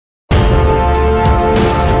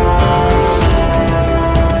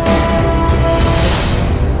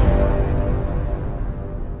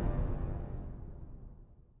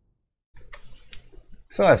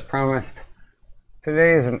So as promised,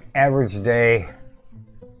 today is an average day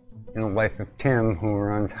in the life of Tim, who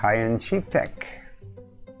runs high-end cheap tech.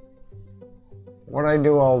 What I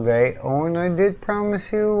do all day. Oh, and I did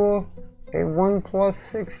promise you a OnePlus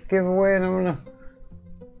 6 giveaway, and I'm going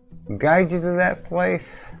to guide you to that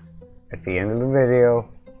place at the end of the video.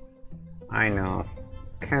 I know,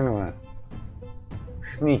 kind of a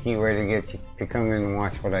sneaky way to get you to come in and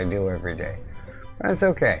watch what I do every day. That's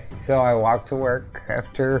okay. So I walk to work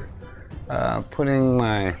after putting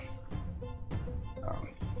my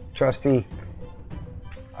trusty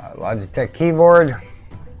Logitech keyboard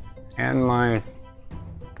and my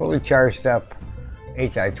fully charged up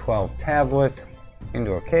HI12 tablet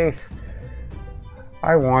into a case.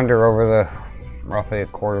 I wander over the roughly a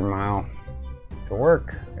quarter mile to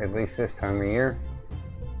work, at least this time of year.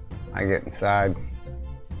 I get inside,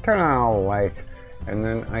 turn on all the lights, and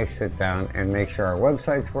then I sit down and make sure our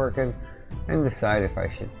website's working and decide if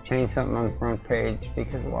I should change something on the front page,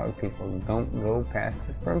 because a lot of people don't go past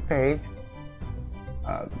the front page.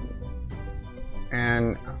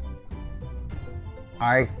 And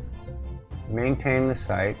I maintain the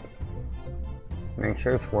site, make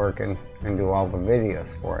sure it's working, and do all the videos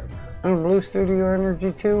for it. On Blue Studio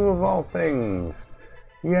Energy 2 of all things.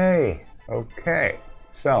 Yay! Okay,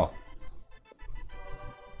 so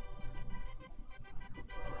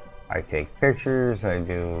I take pictures, I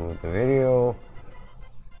do the video,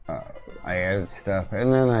 I edit stuff,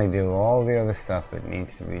 and then I do all the other stuff that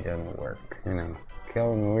needs to be done to work. You know,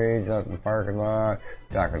 killing the weeds out in the parking lot,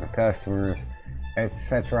 talking to customers,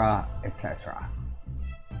 etc., etc.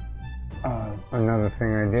 Another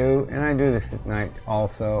thing I do, and I do this at night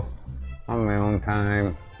also, on my own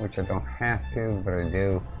time, which I don't have to, but I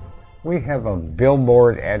do. We have a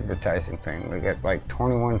billboard advertising thing. We get like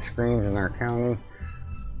 21 screens in our county.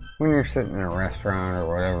 When you're sitting in a restaurant or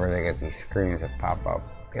whatever, they get these screens that pop up,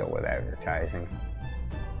 with advertising.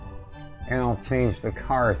 And I'll change the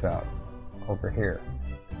cars out over here.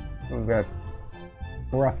 We've got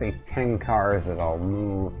roughly 10 cars that I'll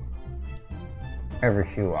move every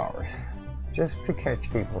few hours, just to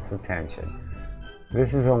catch people's attention.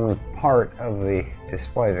 This is only part of the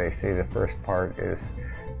display they see. The first part is,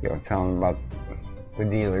 telling about the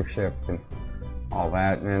dealership and all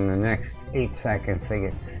that, and then the next 8 seconds they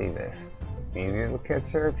get to see this. Maybe it'll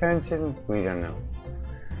catch their attention, we don't know.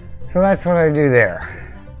 So that's what I do there.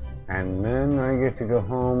 And then I get to go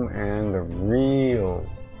home, and the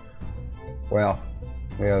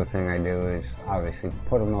other thing I do is obviously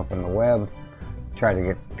put them up on the web, try to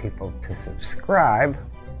get people to subscribe.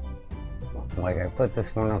 Like I put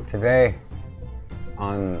this one up today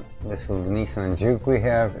on this little Nissan Juke we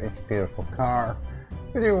have. It's a beautiful car.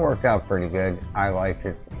 It worked out pretty good. I liked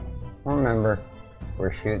it. Remember,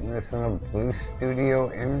 we're shooting this on a Blue Studio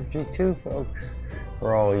Energy 2, folks.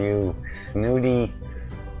 For all you snooty,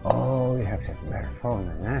 oh, you have to have a better phone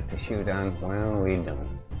than that to shoot on. Well, we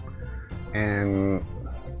don't. And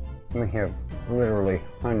we have literally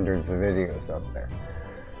hundreds of videos up there.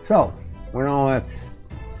 So, when all that's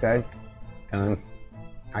said, done,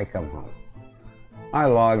 I come home. I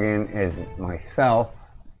log in as myself,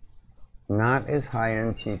 not as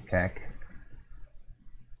high-end cheap tech,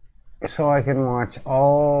 so I can watch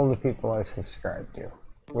all the people I've subscribed to,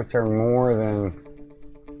 which are more than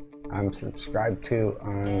I'm subscribed to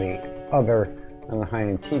on the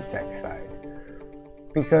high-end cheap tech side.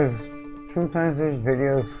 Because sometimes there's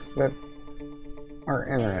videos that are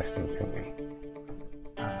interesting to me.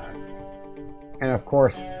 And of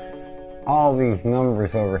course, all these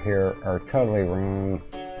numbers over here are totally wrong,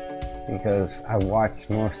 because I've watched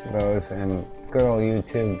most of those, and good old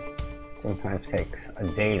YouTube sometimes takes a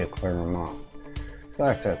day to clear them off. So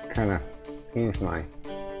I have to kind of use my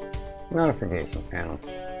notification panel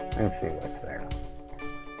and see what's there.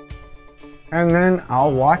 And then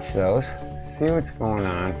I'll watch those, see what's going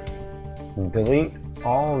on, delete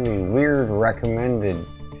all the weird recommended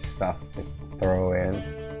stuff to throw in.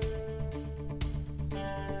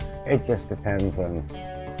 It just depends on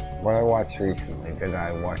what I watched recently. Did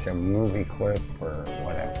I watch a movie clip or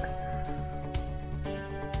whatever?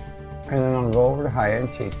 And then I'll go over to high-end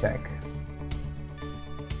cheap tech,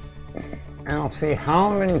 and I'll see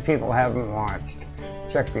how many people haven't watched.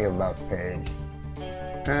 Check the about page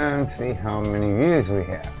and see how many views we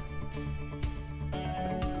have.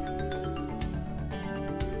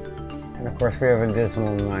 And of course, we have a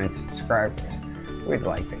dismal 9 subscribers. We'd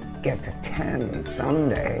like to get to 10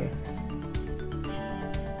 someday.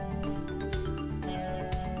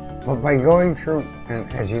 But by going through,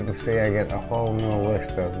 and as you can see, I get a whole new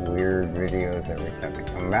list of weird videos every time I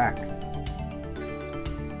come back.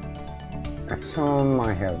 Some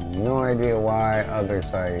I have no idea why, others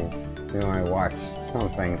I watched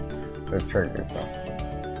something that triggered them.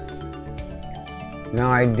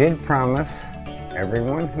 Now I did promise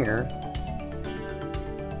everyone here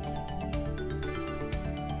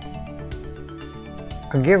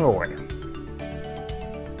a giveaway.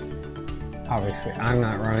 Obviously I'm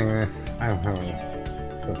not running this, I don't have any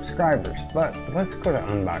subscribers, but let's go to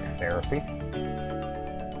Unbox Therapy.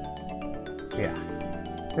 Yeah,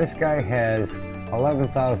 this guy has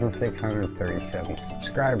 11,637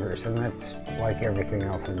 subscribers, and that's like everything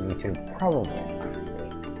else on YouTube, probably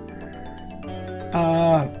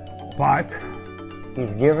but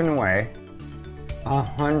he's given away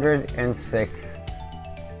 106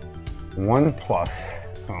 OnePlus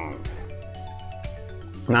phones.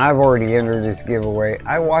 Now I've already entered his giveaway.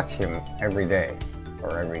 I watch him every day,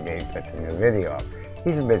 or every day he puts a new video up.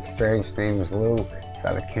 He's a bit strange. His name is Lou. He's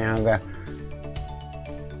out of Canada.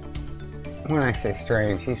 When I say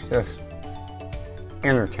strange, he's just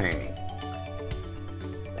entertaining.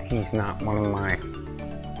 He's not one of my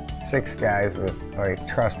 6 guys that I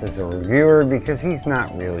trust as a reviewer, because he's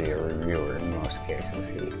not really a reviewer in most cases.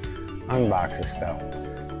 He unboxes stuff,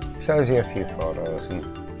 shows you a few photos, and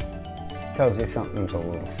tells you something's a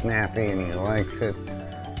little snappy and he likes it.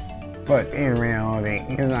 But in reality,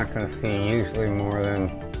 you're not going to see usually more than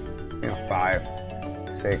 5,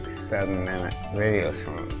 6, 7 minute videos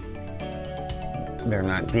from him. They're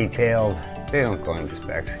not detailed. They don't go into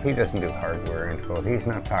specs. He doesn't do hardware info. He's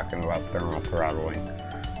not talking about thermal throttling.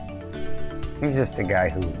 He's just a guy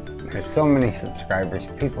who has so many subscribers,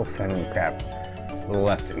 people send him crap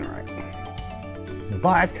left and right.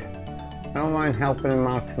 But I don't mind helping him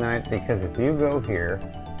out tonight, because if you go here...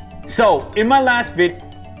 So, in my last vid...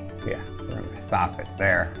 Yeah, we're going to stop it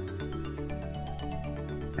there.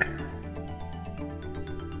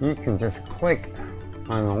 You can just click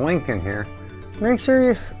on the link in here. Make sure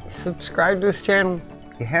you subscribe to this channel.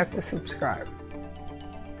 You have to subscribe.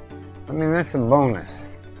 I mean, that's a bonus.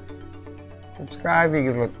 Subscribe, you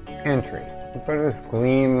get an entry. You go to this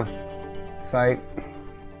Gleam site.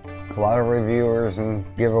 A lot of reviewers and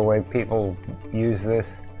giveaway people use this.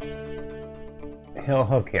 He'll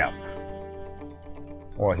hook you up.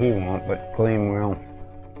 Well, he won't, but Gleam will.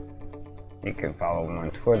 You can follow him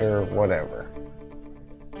on Twitter, whatever.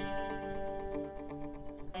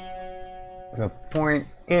 The point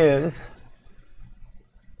is,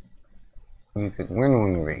 you could win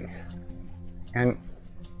one of these. And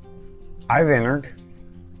I've entered,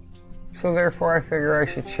 so therefore I figure I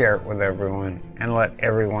should share it with everyone and let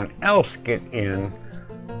everyone else get in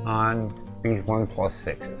on these OnePlus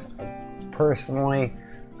 6s. Personally,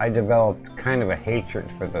 I developed kind of a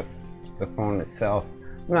hatred for the phone itself.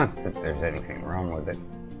 Not that there's anything wrong with it,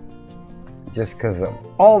 just because of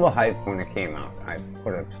all the hype when it came out. I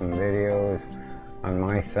put up some videos on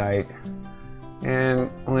my site, and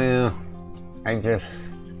well, I just,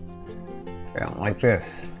 like this.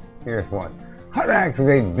 Here's one. How to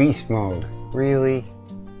activate beast mode. Really?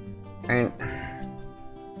 And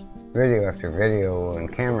video after video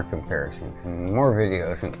and camera comparisons and more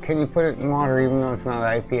videos. And can you put it in water even though it's not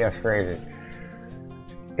IPS rated?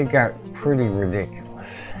 It got pretty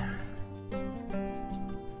ridiculous.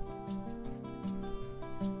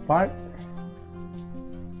 But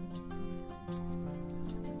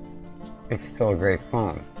it's still a great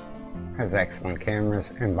phone. Has excellent cameras,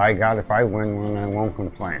 and by God, if I win one, I won't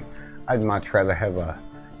complain. I'd much rather have a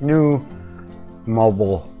new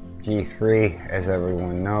mobile G3, as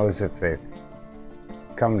everyone knows if they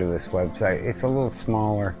come to this website. It's a little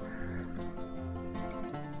smaller.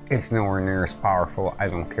 It's nowhere near as powerful. I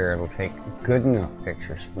don't care. It'll take good enough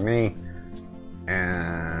pictures for me,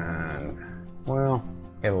 and well,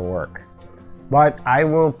 it'll work. But I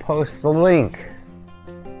will post the link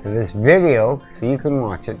to this video so you can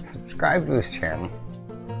watch it, subscribe to his channel,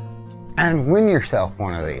 and win yourself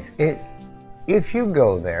one of these. If you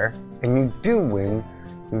go there and you do win,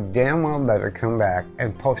 you damn well better come back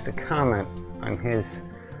and post a comment on his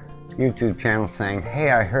YouTube channel saying, hey,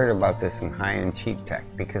 I heard about this in high-end cheap tech,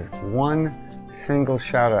 because one single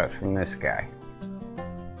shout out from this guy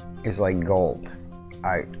is like gold.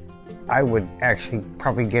 I would actually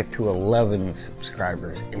probably get to 11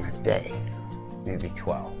 subscribers in a day. Maybe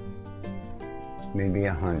 12, maybe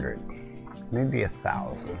 100, maybe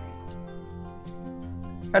 1,000.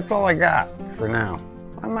 That's all I got for now.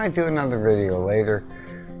 I might do another video later,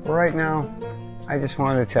 but right now I just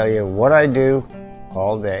wanted to tell you what I do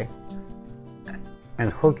all day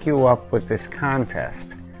and hook you up with this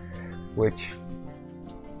contest, which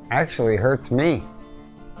actually hurts me.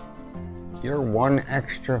 You're one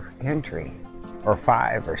extra entry, or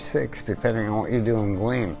 5 or 6 depending on what you do in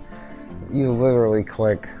Gleam. You literally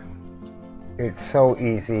click. It's so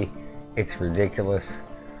easy. It's ridiculous.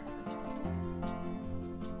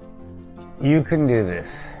 You can do this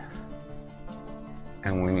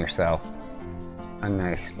and win yourself a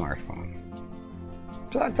nice smartphone.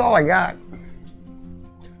 So that's all I got.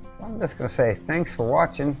 So I'm just going to say thanks for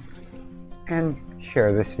watching and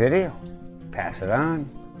share this video. Pass it on.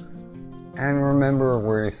 And remember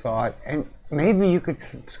where you saw it. And maybe you could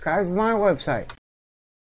subscribe to my website.